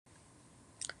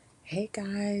Hey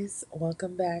guys,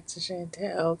 welcome back to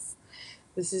Chantel's.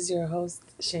 This is your host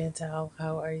Chantel.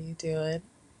 How are you doing?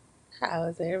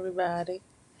 How's everybody?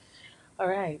 All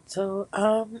right,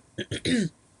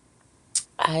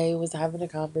 I was having a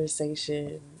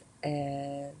conversation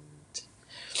and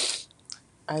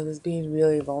I was being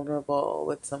really vulnerable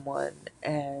with someone,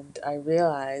 and I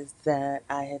realized that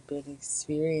I had been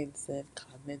experiencing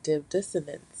cognitive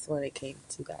dissonance when it came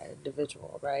to that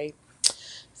individual, right?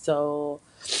 So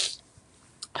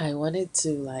I wanted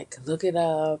to look it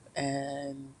up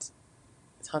and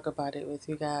talk about it with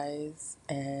you guys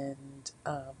and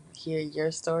hear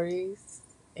your stories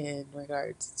in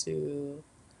regards to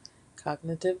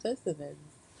cognitive dissonance.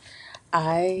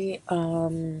 I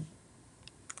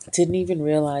didn't even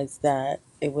realize that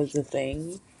it was a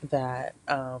thing that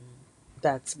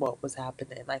that's what was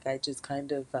happening. Like I just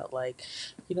kind of felt like,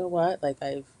 you know what?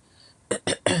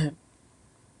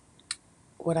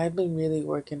 What I've been really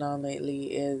working on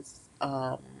lately is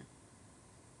kind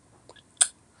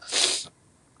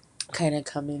of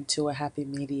coming to a happy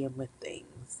medium with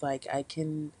things. I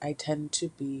tend to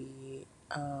be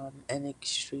an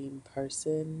extreme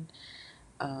person.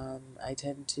 I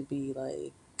tend to be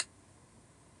like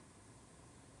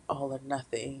all or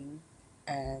nothing,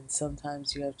 and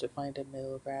sometimes you have to find a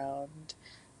middle ground.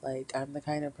 Like, I'm the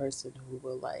kind of person who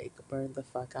will like burn the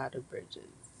fuck out of bridges,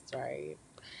 right?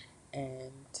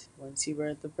 And once you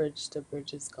burn the bridge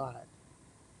is gone.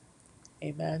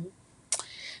 Amen.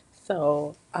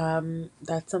 So,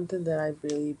 that's something that I've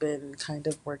really been kind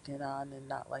of working on and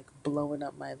not like blowing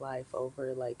up my life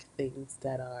over like things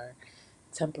that are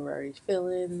temporary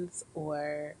feelings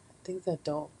or things that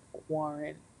don't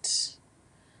warrant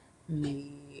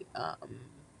me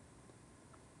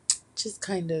just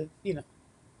kind of,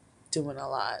 doing a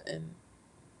lot and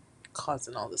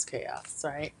causing all this chaos,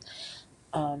 right?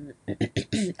 Um,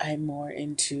 I'm more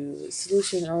into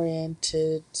solution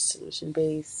oriented, solution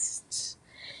based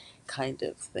kind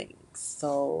of things.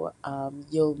 So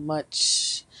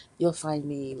you'll find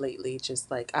me lately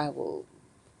just like I will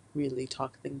really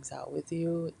talk things out with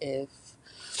you if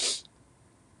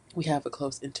we have a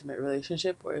close intimate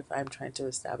relationship or if I'm trying to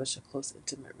establish a close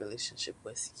intimate relationship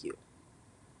with you,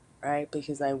 right?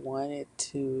 Because I want it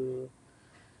to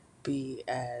be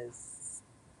as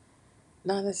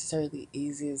not necessarily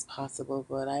easy as possible,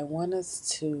 but I want us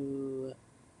to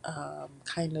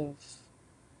kind of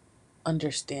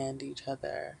understand each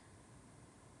other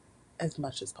as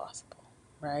much as possible,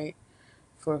 right?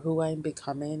 For who I'm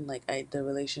becoming, the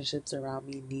relationships around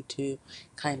me need to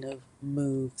kind of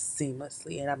move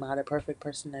seamlessly. And I'm not a perfect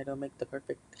person. I don't make the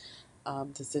perfect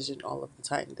decision all of the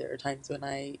time. There are times when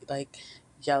I like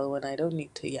yell when I don't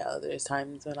need to yell. There's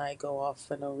times when I go off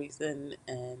for no reason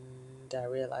and I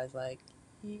realize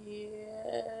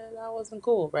yeah, that wasn't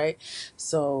cool, right?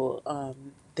 So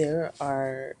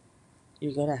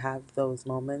you're gonna have those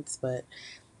moments, but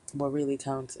what really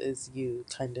counts is you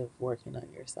kind of working on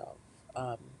yourself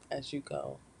um, as you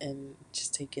go and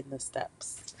just taking the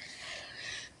steps.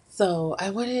 So I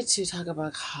wanted to talk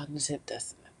about cognitive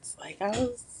dissonance. Like I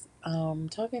was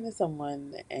talking to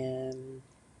someone and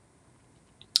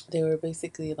they were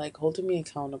basically like holding me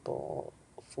accountable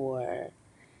for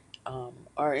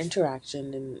our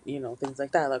interaction and things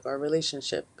like that, like our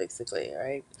relationship basically,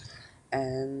 right?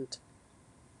 And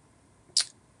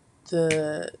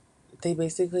the they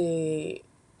basically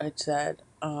had said,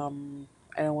 I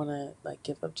don't want to like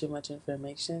give up too much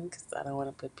information because I don't want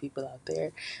to put people out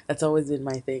there. That's always been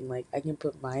my thing. Like I can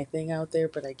put my thing out there,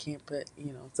 but I can't put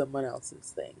someone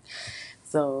else's thing.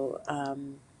 So,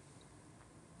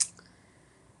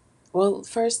 well,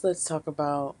 first let's talk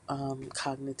about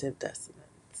cognitive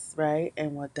dissonance, right,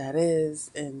 and what that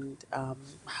is and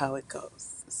how it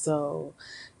goes. So,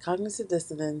 cognitive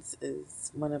dissonance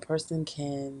is when a person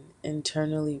can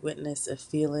internally witness a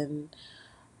feeling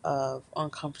of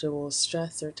uncomfortable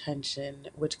stress or tension,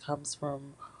 which comes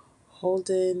from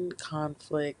holding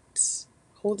conflict,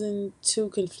 holding two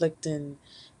conflicting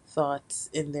thoughts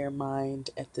in their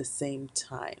mind at the same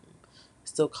time.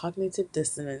 So, cognitive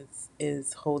dissonance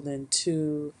is holding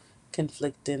two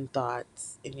conflicting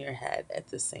thoughts in your head at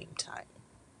the same time.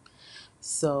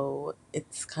 So,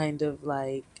 it's kind of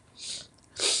like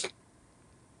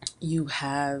you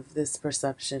have this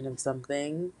perception of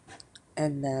something,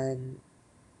 and then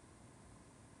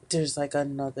there's like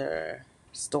another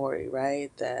story,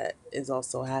 right, that is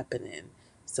also happening.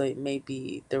 So it may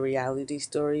be the reality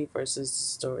story versus the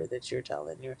story that you're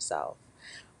telling yourself,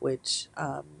 which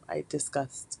I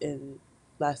discussed in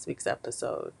last week's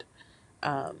episode.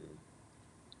 Um,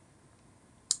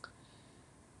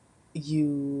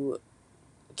 you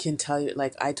can tell you,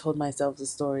 like, I told myself the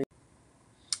story.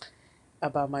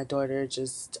 about my daughter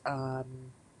just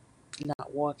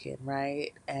not walking,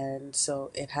 right? And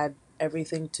so it had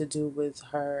everything to do with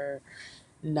her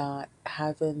not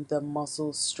having the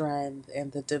muscle strength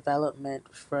and the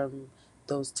development from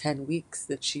those 10 weeks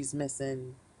that she's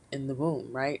missing in the womb,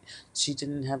 right? She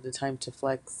didn't have the time to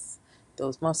flex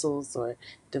those muscles or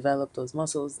develop those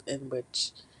muscles, in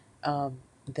which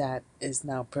that is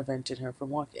now preventing her from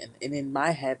walking. And in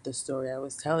my head, the story I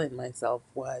was telling myself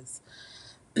was,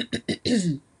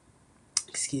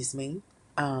 excuse me,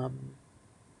 um,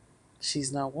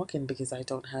 she's not walking because I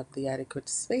don't have the adequate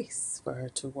space for her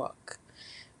to walk,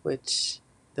 which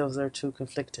those are two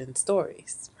conflicting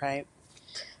stories, right?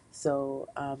 So,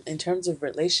 in terms of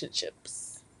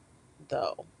relationships,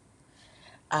 though,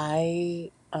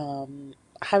 I have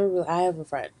a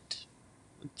friend.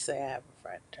 Let's say I have a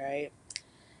friend, right?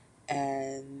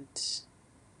 And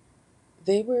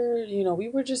they were, we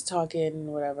were just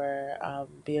talking, whatever,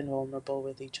 being vulnerable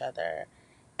with each other,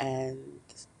 and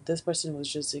this person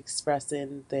was just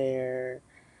expressing their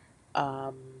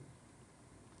um,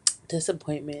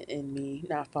 disappointment in me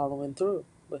not following through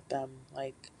with them,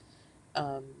 like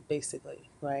basically,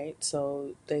 right?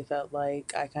 So they felt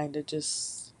like I kind of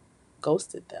just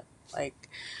ghosted them. Like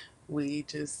we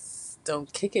just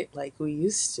don't kick it like we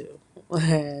used to.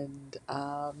 And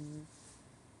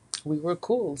we were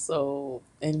cool. So,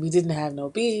 and we didn't have no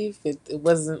beef. It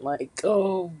wasn't like,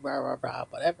 oh, rah, rah, rah,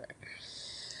 whatever.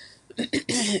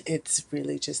 It's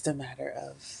really just a matter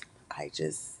of I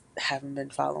just haven't been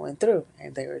following through.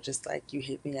 And they were just like, you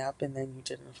hit me up and then you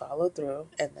didn't follow through.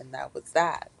 And then that was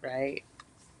that, right?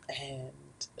 And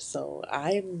so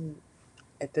I'm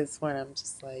at this point, I'm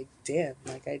just like, damn,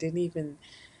 like I didn't even,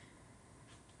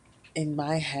 in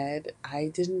my head, I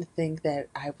didn't think that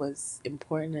I was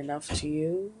important enough to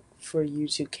you for you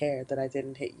to care that I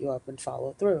didn't hit you up and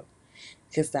follow through.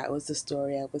 Because that was the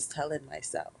story I was telling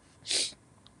myself.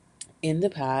 In the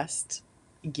past,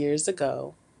 years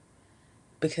ago,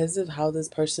 because of how this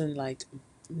person like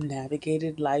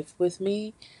navigated life with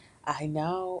me, I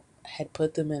now had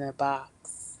put them in a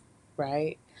box,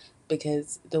 right?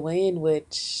 Because the way in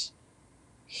which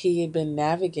he had been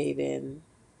navigating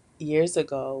years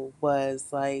ago was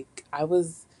like I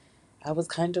was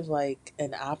kind of like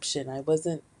an option. I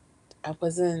wasn't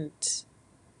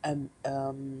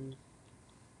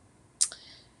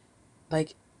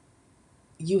like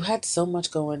you had so much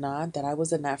going on that I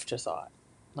was an afterthought.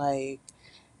 Like,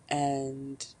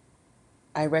 and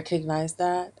I recognized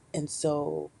that. And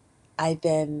so I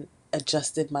then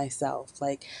adjusted myself.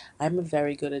 Like, I'm a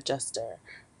very good adjuster,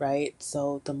 right?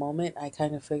 So the moment I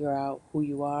kind of figure out who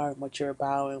you are and what you're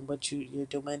about and what you're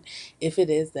doing, if it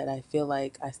is that I feel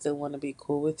like I still want to be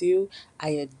cool with you, I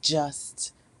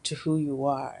adjust to who you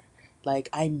are. Like,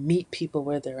 I meet people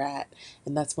where they're at.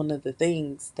 And that's one of the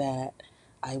things that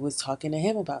I was talking to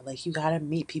him about. Like, you got to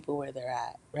meet people where they're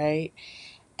at, right?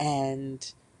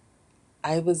 And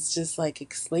I was just like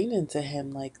explaining to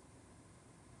him, like,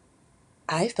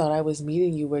 I thought I was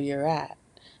meeting you where you're at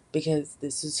because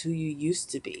this is who you used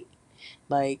to be.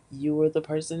 Like, you were the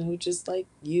person who just like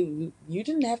you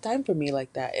didn't have time for me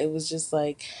like that. It was just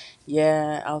like,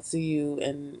 yeah, I'll see you,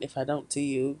 and if I don't see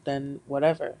you, then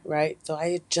whatever, right? So I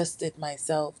adjusted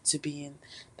myself to being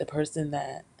the person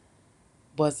that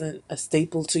wasn't a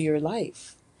staple to your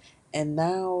life. And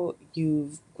now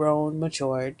you've grown,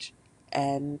 matured,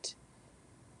 and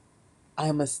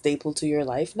I'm a staple to your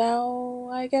life now,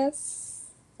 I guess.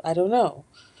 I don't know.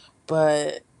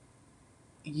 But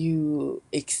you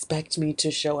expect me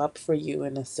to show up for you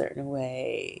in a certain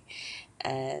way.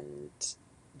 And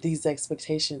these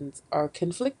expectations are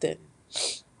conflicting.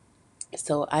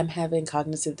 So I'm having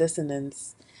cognitive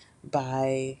dissonance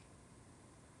by,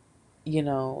 you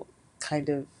know, kind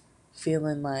of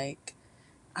feeling like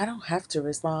I don't have to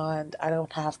respond. I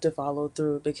don't have to follow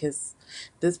through because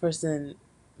this person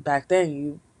back then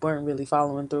you weren't really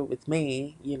following through with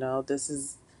me. This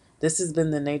has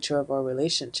been the nature of our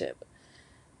relationship.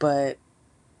 But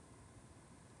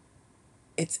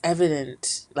it's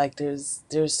evident, like there's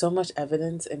so much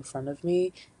evidence in front of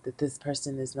me that this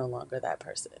person is no longer that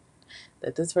person,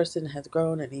 that this person has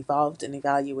grown and evolved and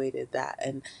evaluated that,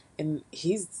 and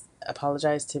he's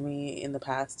apologized to me in the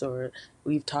past, or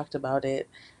we've talked about it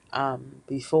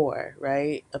before,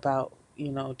 right, about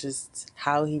just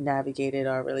how he navigated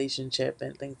our relationship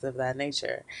and things of that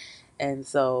nature. And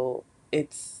so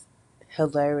it's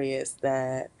hilarious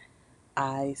that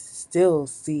I still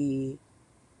see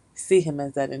him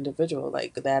as that individual,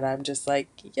 like that. I'm just like,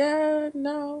 yeah,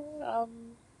 no,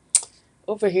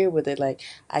 over here with it. Like,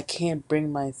 I can't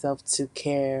bring myself to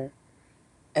care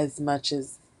as much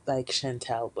as like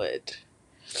Chantel would.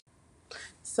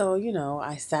 So,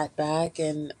 I sat back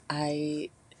and I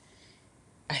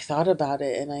thought about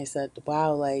it and I said,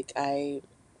 wow, like I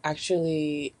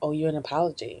actually owe you an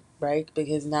apology, right?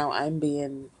 Because now I'm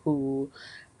being who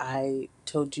I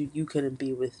told you you couldn't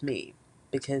be with me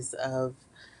because of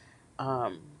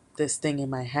um, this thing in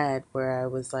my head where I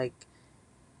was like,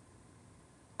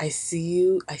 I see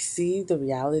you, I see the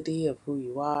reality of who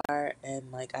you are,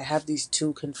 and like I have these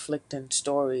two conflicting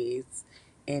stories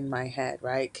in my head,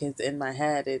 right? Because in my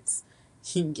head, it's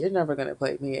you're never gonna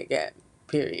play me again,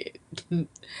 period.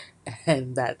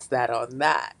 And that's that on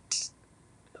that.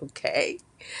 Okay.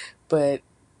 But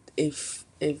if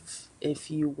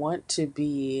you want to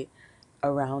be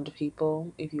around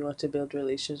people, if you want to build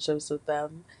relationships with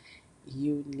them,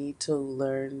 you need to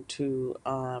learn to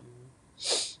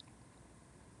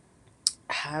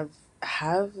have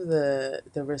the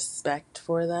respect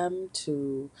for them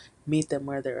to meet them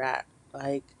where they're at.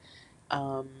 Like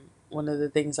um one of the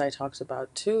things I talked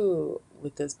about too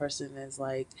with this person is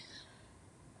like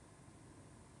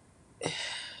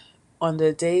on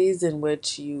the days in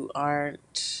which you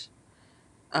aren't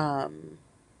um,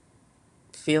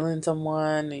 feeling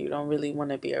someone, you don't really want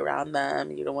to be around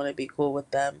them, you don't want to be cool with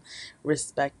them,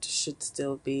 respect should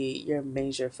still be your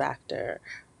major factor,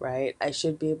 right? I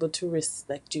should be able to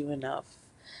respect you enough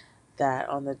that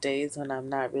on the days when I'm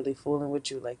not really fooling with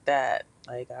you like that,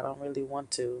 like I don't really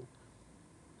want to,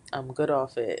 I'm good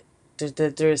off it.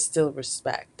 That there is still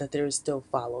respect, that there is still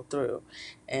follow through.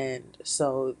 And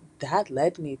so that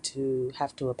led me to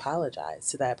have to apologize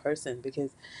to that person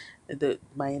because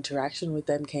my interaction with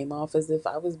them came off as if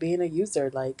I was being a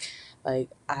user. Like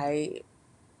I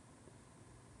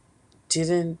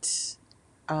didn't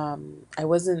I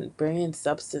wasn't bringing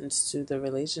substance to the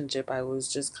relationship. I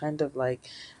was just kind of like,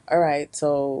 all right,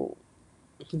 so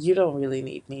you don't really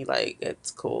need me. Like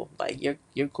it's cool. Like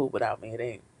you're cool without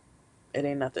me. It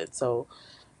ain't nothing. So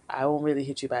I won't really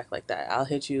hit you back like that. I'll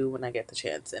hit you when I get the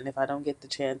chance. And if I don't get the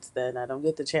chance, then I don't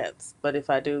get the chance. But if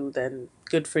I do, then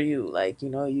good for you. Like,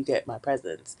 you get my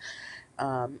presence.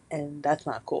 And that's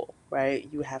not cool, right?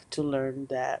 You have to learn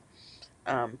that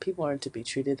people aren't to be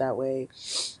treated that way.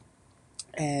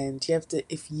 And you have to,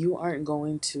 if you aren't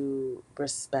going to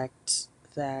respect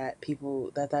that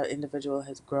individual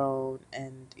has grown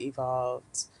and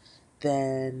evolved,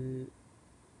 then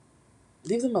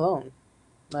leave them alone.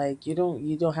 Like you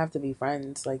don't have to be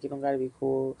friends. Like you don't gotta be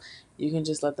cool. You can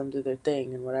just let them do their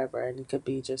thing and whatever. And it could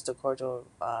be just a cordial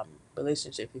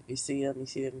relationship. If you see them, you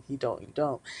see them. If you don't, you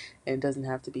don't. And it doesn't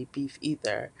have to be beef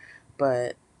either.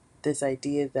 But this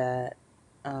idea that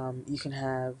you can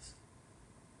have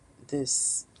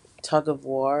this tug of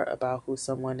war about who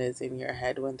someone is in your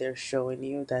head when they're showing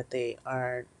you that they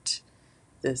aren't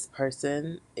this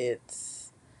person,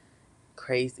 it's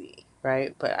crazy,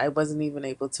 right? But I wasn't even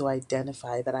able to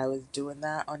identify that I was doing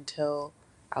that until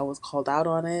I was called out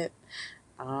on it.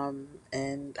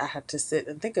 And I had to sit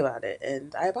and think about it.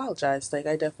 And I apologized. Like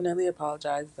I definitely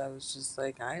apologized. I was just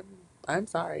like, I'm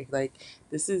sorry. Like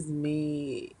this is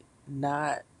me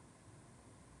not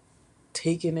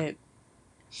taking it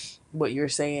what you're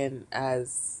saying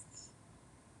as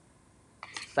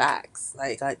facts.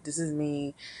 Like this is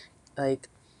me like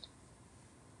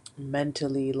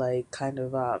mentally like kind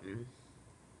of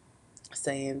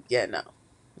saying, yeah,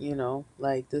 no.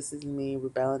 Like this is me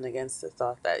rebelling against the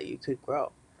thought that you could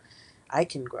grow. I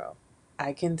can grow.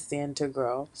 I can stand to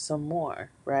grow some more,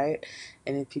 right?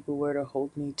 And if people were to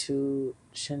hold me to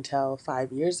Chantel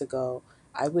 5 years ago,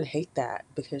 I would hate that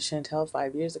because Chantel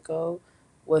 5 years ago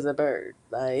was a bird.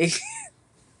 Like,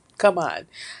 come on.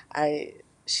 I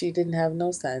She didn't have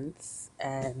no sense,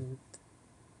 and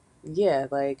yeah,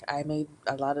 like I made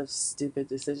a lot of stupid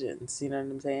decisions, you know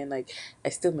what I'm saying? Like I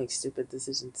still make stupid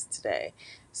decisions today.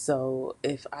 So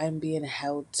if I'm being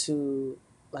held to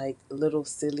like little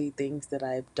silly things that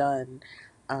I've done,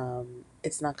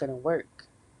 it's not gonna work,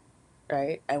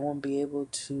 right? I won't be able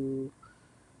to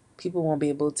People won't be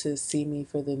able to see me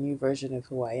for the new version of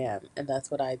who I am. And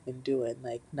that's what I've been doing,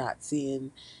 like not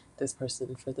seeing this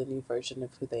person for the new version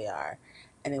of who they are.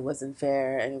 And it wasn't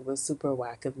fair and it was super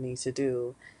whack of me to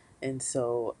do. And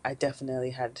so I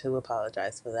definitely had to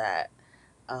apologize for that.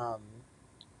 Um,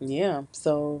 yeah,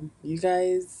 so you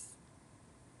guys,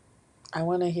 I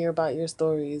want to hear about your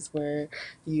stories where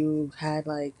you had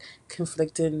like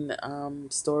conflicting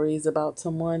stories about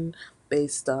someone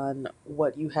based on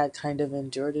what you had kind of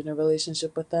endured in a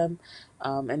relationship with them.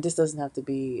 And this doesn't have to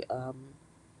be a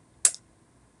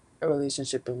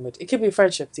relationship in which it could be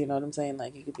friendships, you know what I'm saying?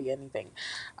 Like it could be anything.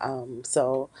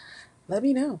 So let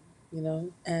me know,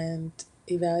 and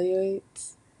evaluate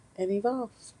and evolve.